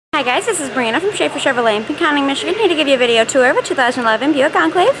Hi guys, this is Brianna from Schafer Chevrolet in Pinconning, Michigan, here to give you a video tour of a 2011 Buick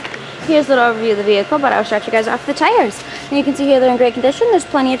Enclave. Here's a little overview of the vehicle, but I'll start you guys off with the tires. And you can see here they're in great condition. There's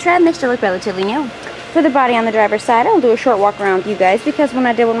plenty of tread and they still look relatively new. For the body on the driver's side, I'll do a short walk around with you guys because when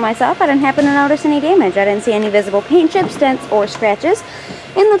I did one myself, I didn't happen to notice any damage. I didn't see any visible paint chips, dents, or scratches.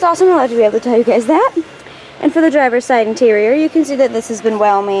 And that's awesome. I love to be able to tell you guys that. And for the driver's side interior, you can see that this has been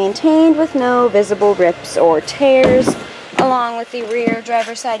well maintained with no visible rips or tears, along with the rear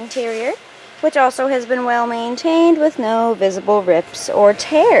driver's side interior, which also has been well maintained with no visible rips or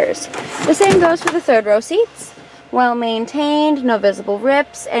tears. The same goes for the third row seats. Well maintained, no visible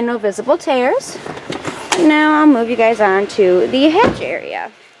rips, and no visible tears. Now I'll move you guys on to the hatch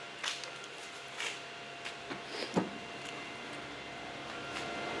area.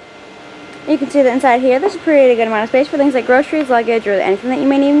 You can see that inside here there's a pretty good amount of space for things like groceries, luggage, or anything that you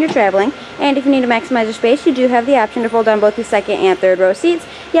may need when you're traveling. And if you need to maximize your space, you do have the option to fold down both the second and third row seats.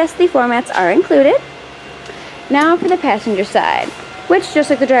 Yes, the floor mats are included. Now for the passenger side, which, just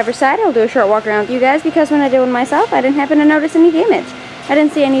like the driver's side, I'll do a short walk around with you guys because when I did one myself, I didn't happen to notice any damage. I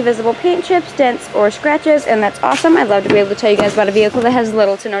didn't see any visible paint chips, dents, or scratches, and that's awesome. I'd love to be able to tell you guys about a vehicle that has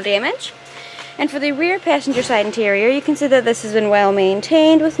little to no damage. And for the rear passenger side interior, you can see that this has been well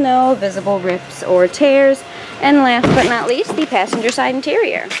maintained with no visible rips or tears. And last but not least, the passenger side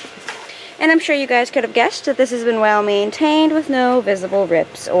interior. And I'm sure you guys could have guessed that this has been well maintained with no visible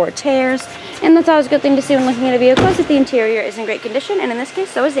rips or tears. And that's always a good thing to see when looking at a vehicle, is that the interior is in great condition, and in this case,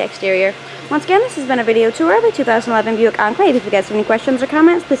 so is the exterior. Once again, this has been a video tour of the 2011 Buick Enclave. If you guys have any questions or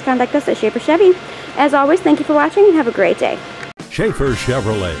comments, please contact us at Schafer Chevy. As always, thank you for watching and have a great day. Schafer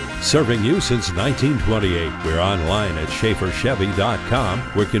Chevrolet, serving you since 1928. We're online at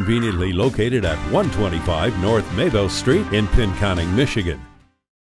schaferchevy.com. We're conveniently located at 125 North Mable Street in Pinconning, Michigan.